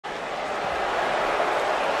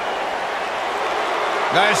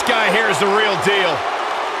This guy here is the real deal.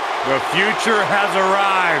 The future has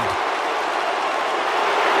arrived.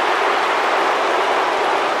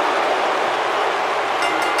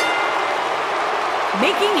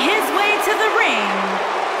 Making his way to the ring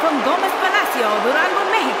from Gómez Palacio, Durango,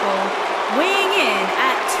 Mexico, weighing in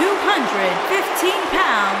at 215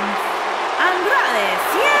 pounds, Andrade,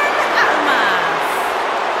 cian, almas.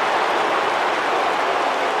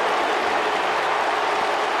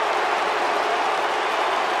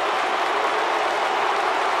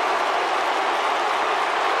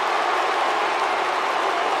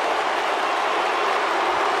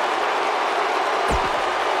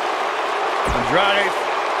 Andrade.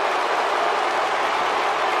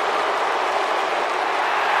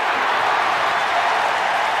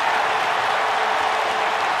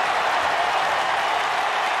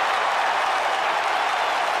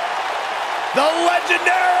 The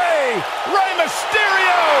legendary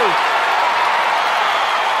Mysterio!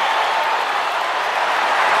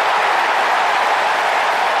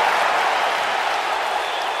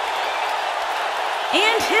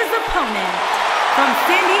 And his opponent from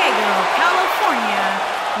San Diego, California,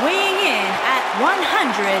 weighing in at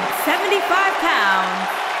 175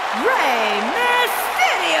 pounds,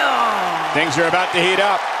 Mysterio! Things are about to heat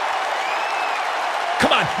up.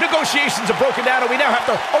 Come on, negotiations have broken down and we now have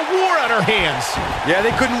a war on our hands. Yeah, they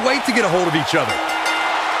couldn't wait to get a hold of each other.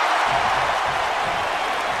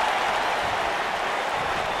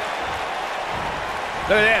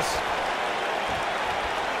 Look at this.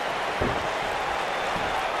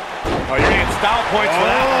 Oh, you're getting style points for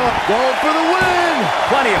that one. Going for the win!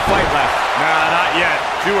 Plenty of fight left. Nah, not yet.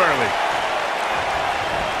 Too early.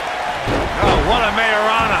 Oh, what a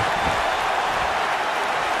Majorana.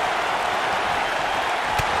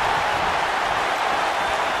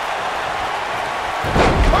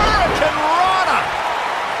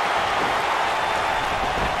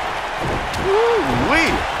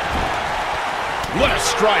 Woo-wee. What a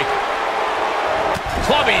strike.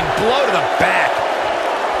 Clubbing blow to the back.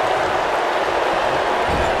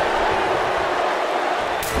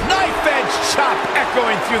 Knife edge chop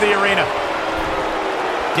echoing through the arena.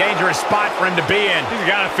 Dangerous spot for him to be in. He's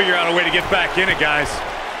got to figure out a way to get back in it, guys.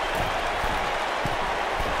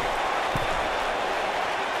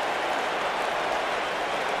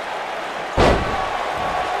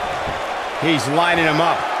 He's lining him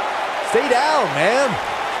up. Stay down, man.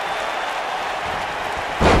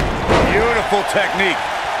 Beautiful technique.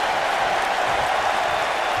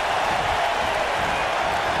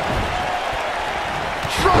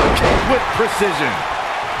 Drop kick with precision.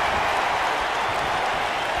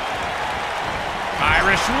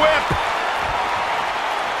 Irish whip.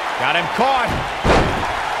 Got him caught.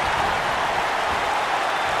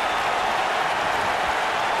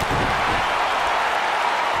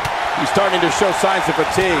 He's starting to show signs of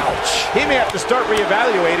fatigue. Ouch. He may have to start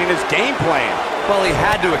reevaluating his game plan. Well, he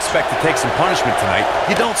had to expect to take some punishment tonight.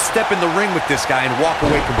 You don't step in the ring with this guy and walk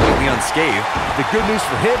away completely unscathed. The good news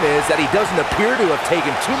for him is that he doesn't appear to have taken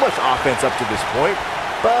too much offense up to this point,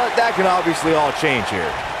 but that can obviously all change here.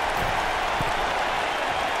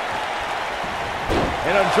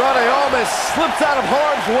 And Andrade almost slips out of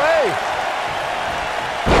harm's way.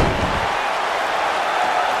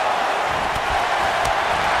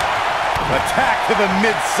 Attack to the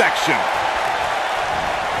midsection.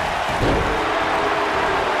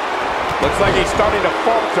 Looks like he's starting to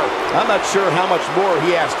falter. I'm not sure how much more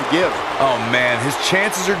he has to give. Oh, man, his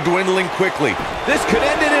chances are dwindling quickly. This could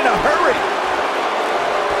end it in a hurry.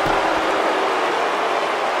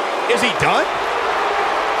 Is he done?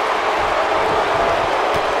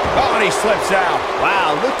 Oh, and he slips out.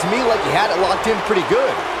 Wow, looked to me like he had it locked in pretty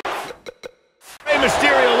good.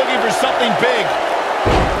 Mysterio looking for something big.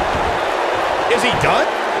 Is he done?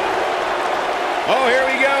 Oh, here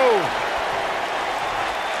we go.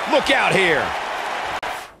 Look out here.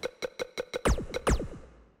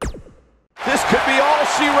 This could be all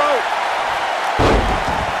she wrote.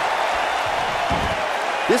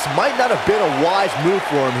 This might not have been a wise move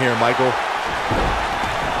for him here, Michael.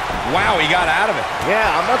 Wow, he got out of it.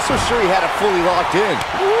 Yeah, I'm not so sure he had it fully locked in.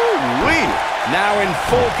 Woo-wee. Now in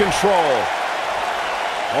full control.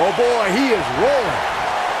 Oh boy, he is rolling.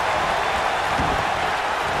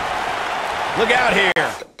 Look out here.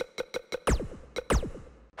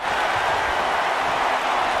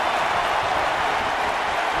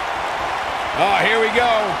 Oh, here we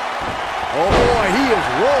go. Oh boy, he is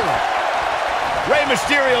rolling.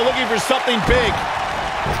 Mysterio looking for something big.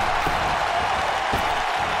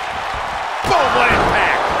 Boom, what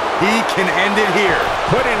impact. He can end it here.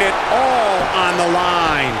 Putting it all on the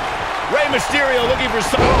line. Mysterio looking for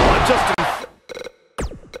something. Oh, just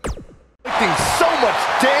inflicting so much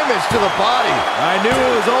damage to the body. I knew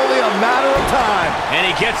it was only a matter of time. And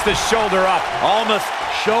he gets the shoulder up. Almas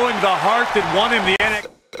showing the heart that won him the NXT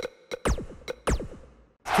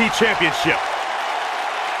Championship.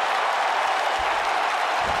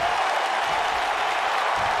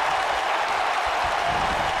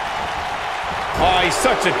 Oh, he's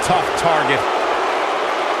such a tough target.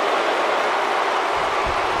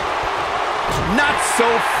 Not so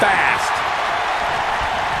fast.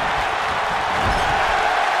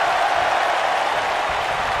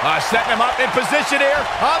 Setting him up in position here.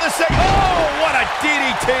 On the second. Oh, what a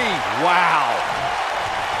DDT. Wow.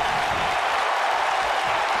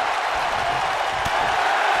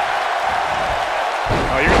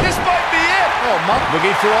 Oh, this might be it. Oh, Monk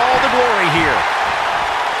looking for all the glory here.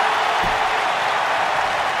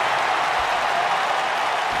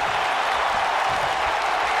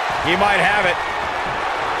 He might have it.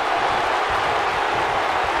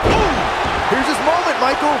 Ooh, here's his moment,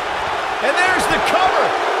 Michael. And there's the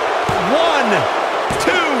cover. 1, 2.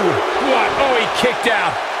 What? Oh, he kicked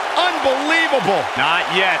out. Unbelievable. Not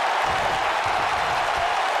yet.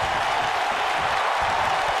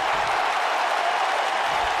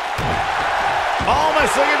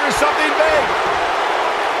 Almost looking for something big.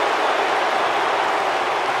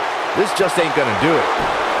 This just ain't gonna do it.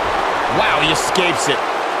 Wow, he escapes it.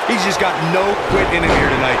 He's just got no quit in him here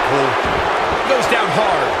tonight, Cole. Goes down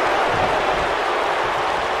hard.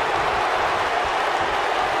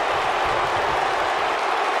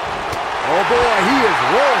 Oh boy, he is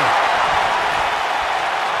rolling.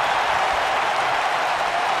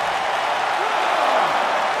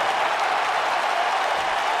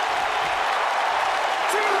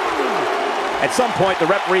 At some point, the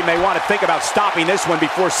referee may want to think about stopping this one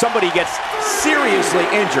before somebody gets seriously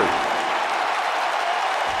injured.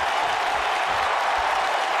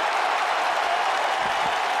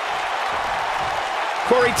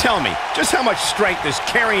 Corey, tell me, just how much strength does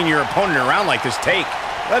carrying your opponent around like this take?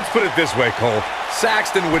 Let's put it this way, Cole.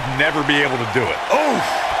 Saxton would never be able to do it. Oof!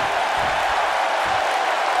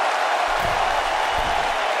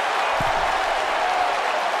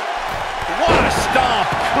 What a stomp!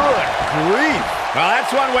 Good grief. Well,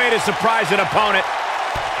 that's one way to surprise an opponent.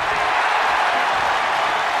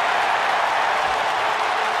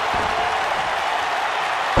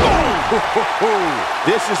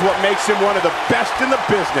 This is what makes him one of the best in the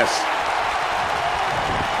business.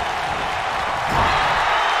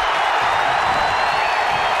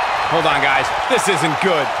 Hold on, guys. This isn't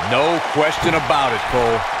good. No question about it,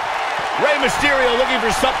 Cole. Rey Mysterio looking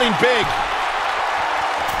for something big.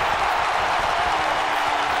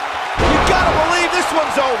 You gotta believe this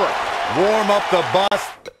one's over. Warm up the bus.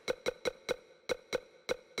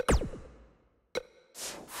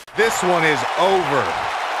 This one is over.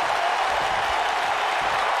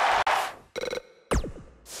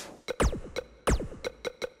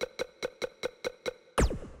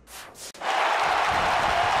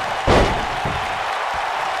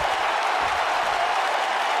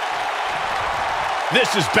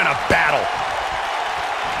 This has been a battle.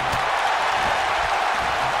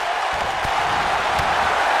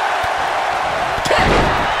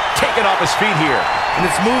 Taken off his feet here. And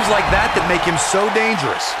it's moves like that that make him so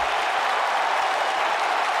dangerous.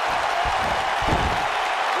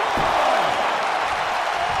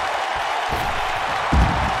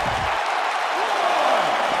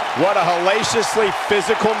 What a hellaciously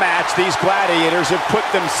physical match these gladiators have put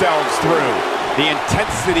themselves through. The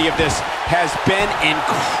intensity of this has been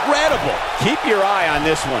incredible. Keep your eye on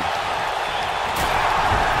this one.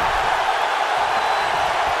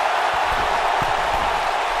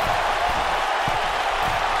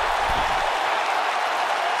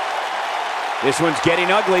 This one's getting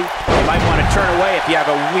ugly. You might want to turn away if you have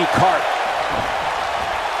a weak heart.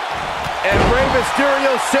 And Rey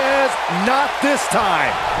Mysterio says, not this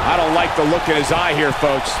time. I don't like the look in his eye here,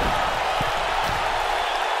 folks.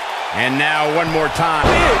 And now one more time.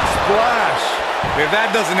 Big splash. If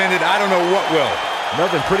that doesn't end it, I don't know what will.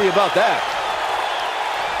 Nothing pretty about that.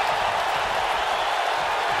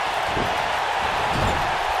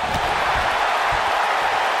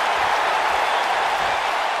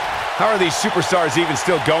 How are these superstars even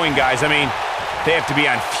still going, guys? I mean, they have to be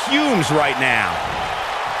on fumes right now.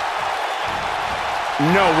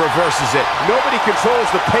 No, reverses it. Nobody controls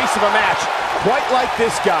the pace of a match quite like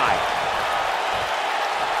this guy.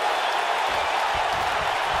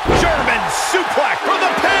 German suplex for the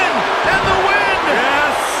pin and the win!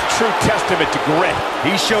 Yes! True testament to grit.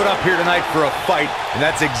 He showed up here tonight for a fight, and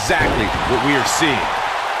that's exactly what we are seeing.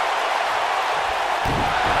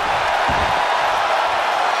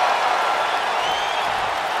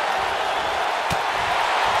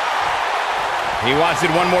 He wants it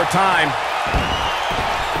one more time.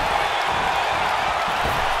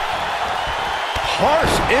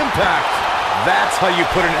 Harsh impact. That's how you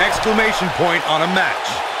put an exclamation point on a match.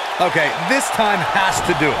 Okay, this time has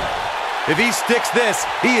to do it. If he sticks this,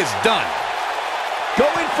 he is done.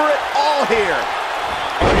 Going for it all here.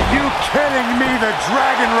 Are you kidding me? The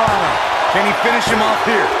Dragon Rana. Can he finish him off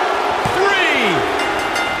here?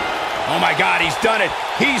 3! Oh my God, he's done it.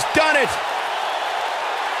 He's done it.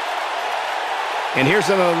 And here's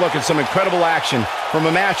another look at some incredible action from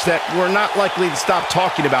a match that we're not likely to stop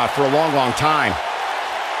talking about for a long, long time.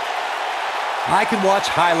 I could watch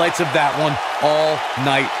highlights of that one all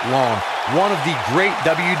night long. One of the great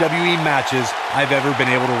WWE matches I've ever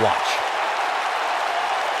been able to watch.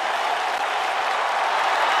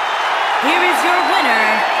 Here is your winner,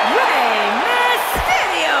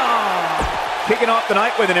 Mysterio. Kicking off the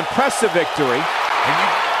night with an impressive victory. And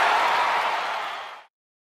you